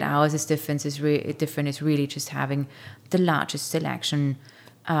the way that ours is different is really just having the largest selection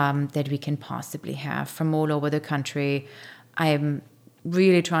that we can possibly have from all over the country. I'm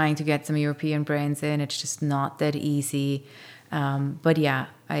really trying to get some European brands in. It's just not that easy. But yeah,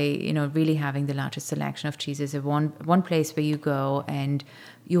 really having the largest selection of cheeses is one place where you go and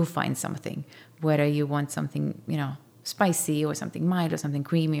you'll find something, whether you want something, spicy or something mild or something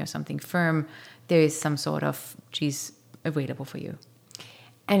creamy or something firm, there is some sort of cheese available for you.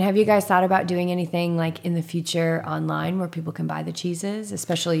 And have you guys thought about doing anything like in the future online where people can buy the cheeses,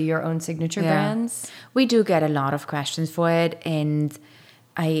 especially your own signature brands? We do get a lot of questions for it, and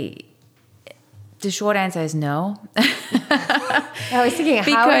the short answer is no. I was thinking,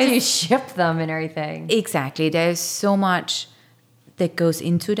 how do you ship them and everything? Exactly. There's so much that goes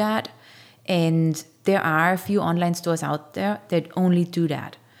into that. And there are a few online stores out there that only do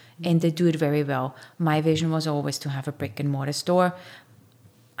that. And they do it very well. My vision was always to have a brick and mortar store.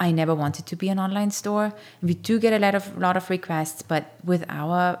 I never wanted to be an online store. We do get a lot of requests, but with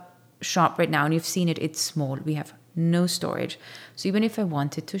our shop right now, and you've seen it, it's small. We have no storage. So even if I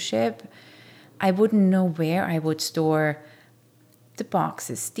wanted to ship, I wouldn't know where I would store the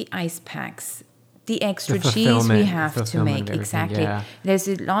boxes, the ice packs, the extra cheese we have to make. Exactly. Yeah. There's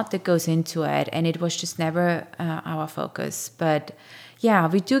a lot that goes into it, and it was just never our focus. But yeah,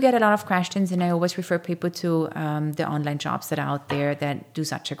 we do get a lot of questions, and I always refer people to the online shops that are out there that do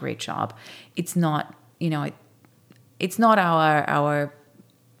such a great job. It's not, it's not our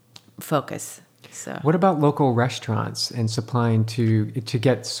focus. So what about local restaurants and supplying to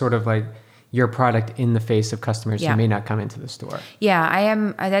get sort of like your product in the face of customers who may not come into the store? Yeah, I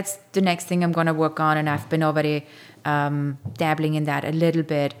am. That's the next thing I'm going to work on, and I've been already dabbling in that a little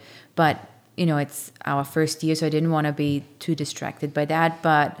bit. But it's our first year, so I didn't want to be too distracted by that.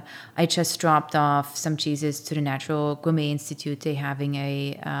 But I just dropped off some cheeses to the Natural Gourmet Institute. They're having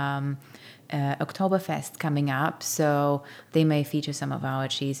a Oktoberfest coming up, so they may feature some of our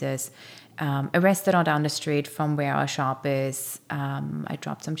cheeses. A restaurant down the street from where our shop is, I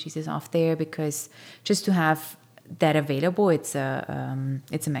dropped some cheeses off there because just to have that available, it's a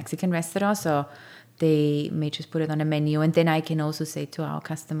Mexican restaurant, so they may just put it on the menu, and then I can also say to our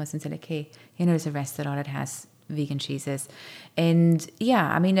customers and say like, hey, there's a restaurant that has vegan cheeses, and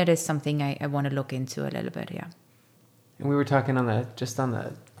yeah, I mean that is something I want to look into a little bit, yeah. And we were talking on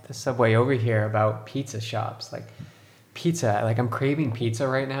the subway over here about pizza shops, like pizza. Like I'm craving pizza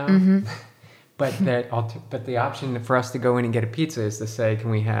right now. Mm-hmm. But the option for us to go in and get a pizza is to say,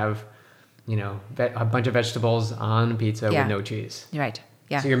 can we have a bunch of vegetables on pizza with no cheese. Right.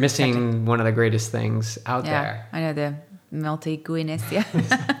 Yeah. So you're missing one of the greatest things out there. I know, the melty gooiness. Yeah.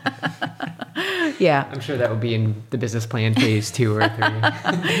 Yeah. I'm sure that will be in the business plan phase 2 or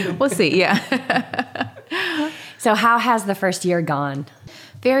 3. We'll see. Yeah. So how has the first year gone?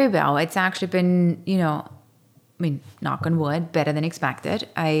 Very well. It's actually been, knock on wood, better than expected.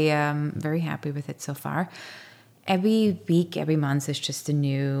 I am very happy with it so far. Every week, every month is just a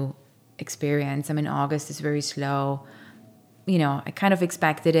new experience. August is very slow. I kind of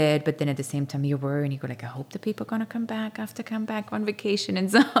expected it, but then at the same time you worry and you go like, I hope the people are going to come back on vacation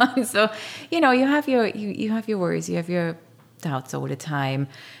and so on. So, you have your worries, you have your doubts all the time.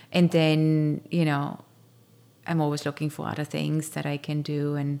 And then, I'm always looking for other things that I can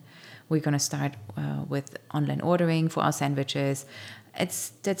do. And we're going to start with online ordering for our sandwiches.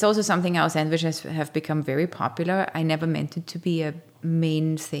 That's also something our sandwiches have become very popular. I never meant it to be a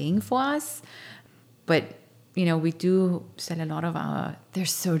main thing for us, but we do sell a lot of our. They're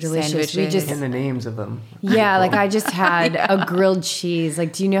so delicious. Sandwiches. And the names of them. Yeah, like I just had a grilled cheese.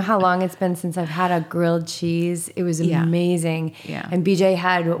 Like, do you know how long it's been since I've had a grilled cheese? It was amazing. Yeah. And BJ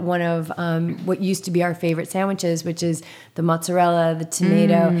had one of what used to be our favorite sandwiches, which is the mozzarella, the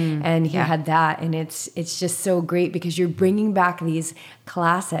tomato, and he had that. And it's just so great because you're bringing back these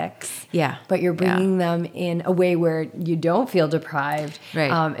classics. Yeah. But you're bringing them in a way where you don't feel deprived.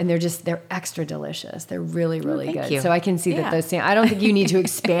 Right. And they're extra delicious. They're really, really good. You. So I can see that those I don't think you need to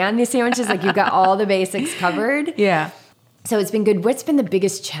expand these sandwiches. Like, you've got all the basics covered. Yeah. So it's been good. What's been the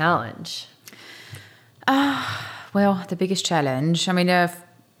biggest challenge? Well, the biggest challenge, there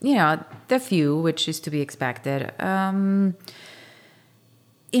are few, which is to be expected. Kind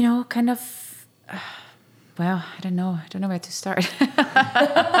of, well, I don't know where to start.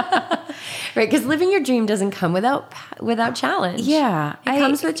 Right, because living your dream doesn't come without challenge. Yeah. It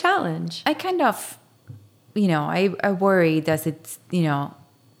comes with challenge. I kind of, I worry, does it, do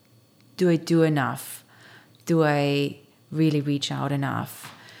I do enough? Do I really reach out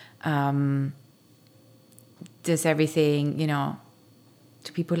enough? Does everything, do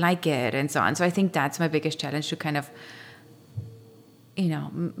people like it and so on? So I think that's my biggest challenge, to kind of,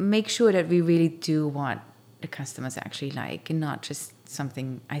 make sure that we really do what the customers actually like, and not just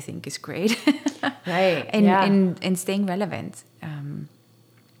something I think is great. Right. And staying relevant. And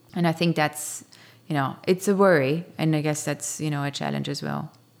I think that's, it's a worry, and I guess that's, a challenge as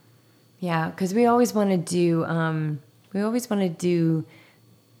well. Yeah, because we always want to do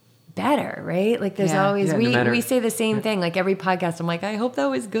better, right? Like, there's always, we say the same thing, like every podcast, I'm like, I hope that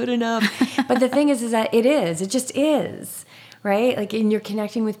was good enough. But the thing is that it just is, right? Like, and you're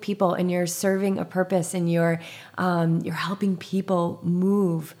connecting with people, and you're serving a purpose, and you're helping people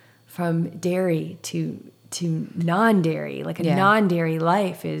move from dairy to non-dairy. Like, a non-dairy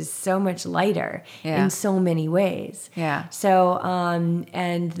life is so much lighter in so many ways. Yeah. So,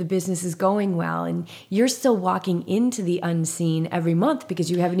 and the business is going well, and you're still walking into the unseen every month because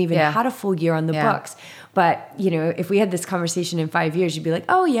you haven't even had a full year on the books. But, if we had this conversation in 5 years, you'd be like,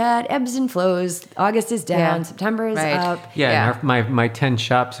 oh yeah, it ebbs and flows. August is down, September is up. Yeah. My 10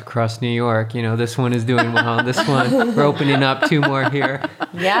 shops across New York, this one is doing well. This one, we're opening up 2 more here.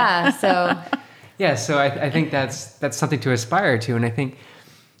 Yeah. So. Yeah, so I think that's something to aspire to. And I think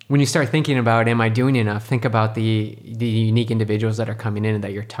when you start thinking about, am I doing enough? Think about the unique individuals that are coming in and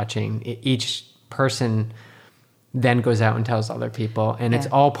that you're touching. Each person then goes out and tells other people. And it's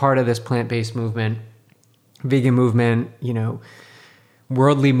all part of this plant-based movement, vegan movement,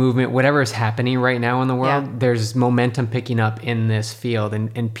 worldly movement, whatever is happening right now in the world. There's momentum picking up in this field,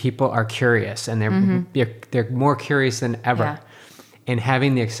 and people are curious, and they're more curious than ever. Yeah. And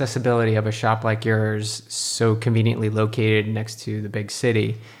having the accessibility of a shop like yours, so conveniently located next to the big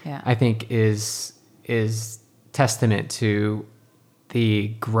city, I think is testament to the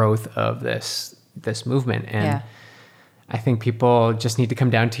growth of this movement. And I think people just need to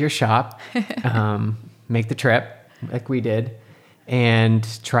come down to your shop, make the trip like we did, and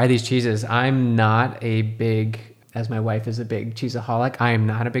try these cheeses. I'm not a big, as my wife is a big cheeseaholic, I am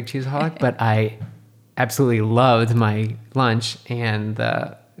not a big cheeseaholic, but I absolutely loved my lunch and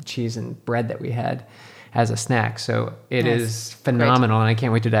the cheese and bread that we had as a snack. So it is phenomenal. Great. And I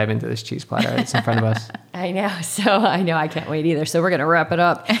can't wait to dive into this cheese platter that's in front of us. I know. I can't wait either. So we're going to wrap it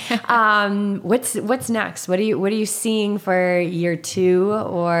up. What's next? What are you seeing for year 2,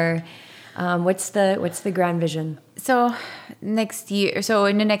 or what's the grand vision? So next year, so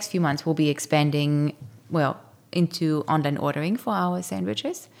in the next few months, we'll be expanding, into online ordering for our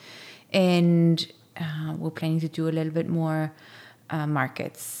sandwiches. And we're planning to do a little bit more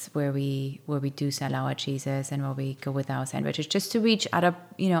markets where we do sell our cheeses and where we go with our sandwiches, just to reach other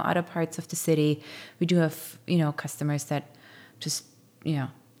parts of the city. We do have customers that just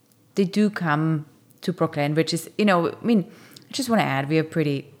they do come to Brooklyn, which is I just want to add, we are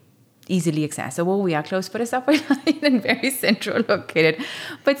pretty easily accessible. We are close by the subway line and very central located,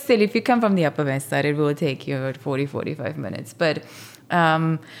 but still, if you come from the Upper West Side, it will take you about 40-45 minutes. But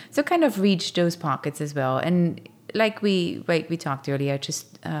so kind of reach those pockets as well. And like we talked earlier,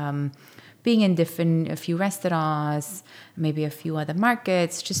 just being in a few restaurants, maybe a few other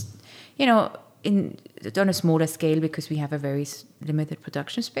markets, just, on a smaller scale, because we have a very limited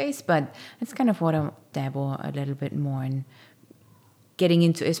production space. But it's kind of what I dabble a little bit more in. Getting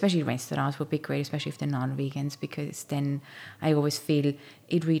into, especially restaurants, would be great, especially if they're non-vegans, because then I always feel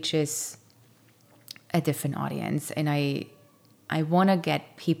it reaches a different audience. And I want to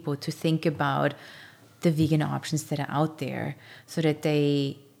get people to think about the vegan options that are out there, so that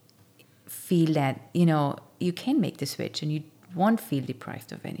they feel that, you can make the switch and you won't feel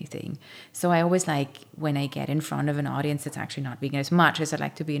deprived of anything. So I always like when I get in front of an audience that's actually not vegan, as much as I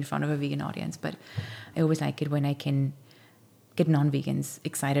like to be in front of a vegan audience, but I always like it when I can get non-vegans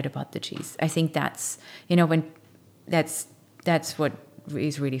excited about the cheese. I think that's, when that's what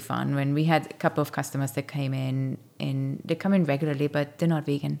is really fun. When we had a couple of customers that came in, and they come in regularly, but they're not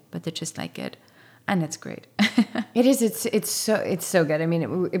vegan, but they just like it. And that's great. It is. It's so good. I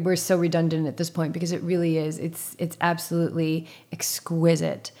mean, we're so redundant at this point, because it really is. It's absolutely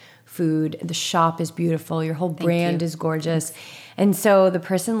exquisite food. The shop is beautiful. Your whole brand is gorgeous. And so the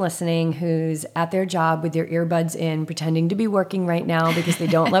person listening who's at their job with their earbuds in, pretending to be working right now because they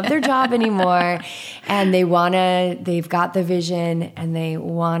don't love their job anymore, and they've got the vision, and they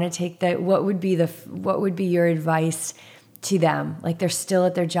want to take what would be your advice to them? Like, they're still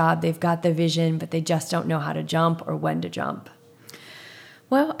at their job, they've got the vision, but they just don't know how to jump or when to jump.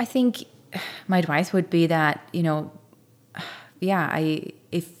 Well, I think my advice would be that,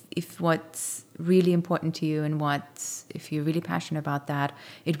 if what's really important to you, and if you're really passionate about that,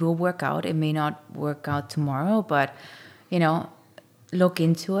 it will work out. It may not work out tomorrow, but, look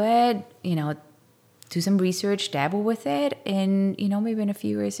into it, do some research, dabble with it, and, maybe in a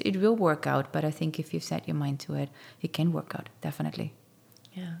few years it will work out. But I think if you've set your mind to it, it can work out, definitely.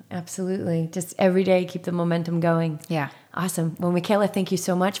 Yeah, absolutely. Just every day, keep the momentum going. Yeah. Awesome. Well, Michaela, thank you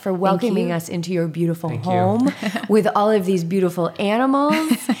so much for welcoming us into your beautiful home with all of these beautiful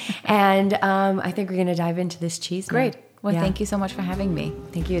animals. And I think we're going to dive into this cheese. Great. Well, thank you so much for having me.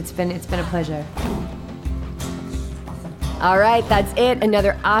 Thank you. It's been a pleasure. All right, that's it.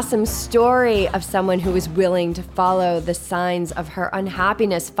 Another awesome story of someone who is willing to follow the signs of her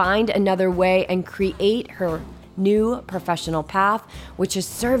unhappiness, find another way, and create her new professional path, which is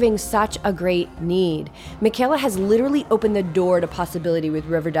serving such a great need. Michaela has literally opened the door to possibility with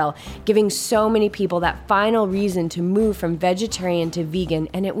Riverdale, giving so many people that final reason to move from vegetarian to vegan,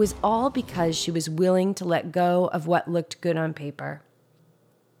 and it was all because she was willing to let go of what looked good on paper.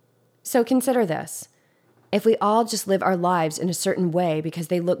 So consider this. If we all just live our lives in a certain way because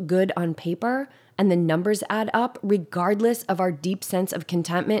they look good on paper and the numbers add up, regardless of our deep sense of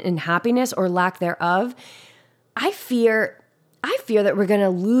contentment and happiness or lack thereof, I fear that we're going to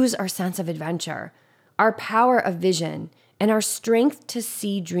lose our sense of adventure, our power of vision, and our strength to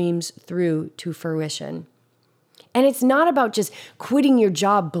see dreams through to fruition. And it's not about just quitting your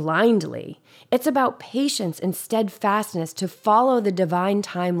job blindly. It's about patience and steadfastness to follow the divine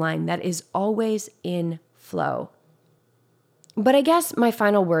timeline that is always in flow. But I guess my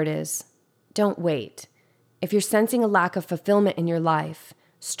final word is, don't wait. If you're sensing a lack of fulfillment in your life,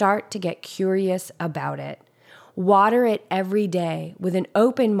 start to get curious about it. Water it every day with an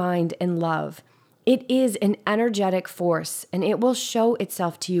open mind and love. It is an energetic force, and it will show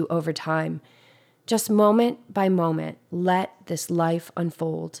itself to you over time. Just moment by moment, let this life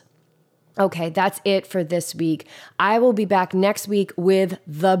unfold. Okay, that's it for this week. I will be back next week with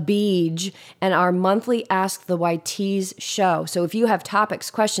The Beej and our monthly Ask the YTs show. So if you have topics,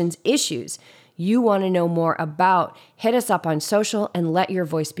 questions, issues you want to know more about, hit us up on social and let your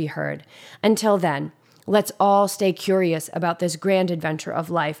voice be heard. Until then, let's all stay curious about this grand adventure of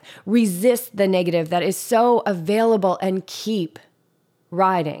life. Resist the negative that is so available and keep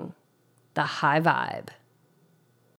riding the high vibe.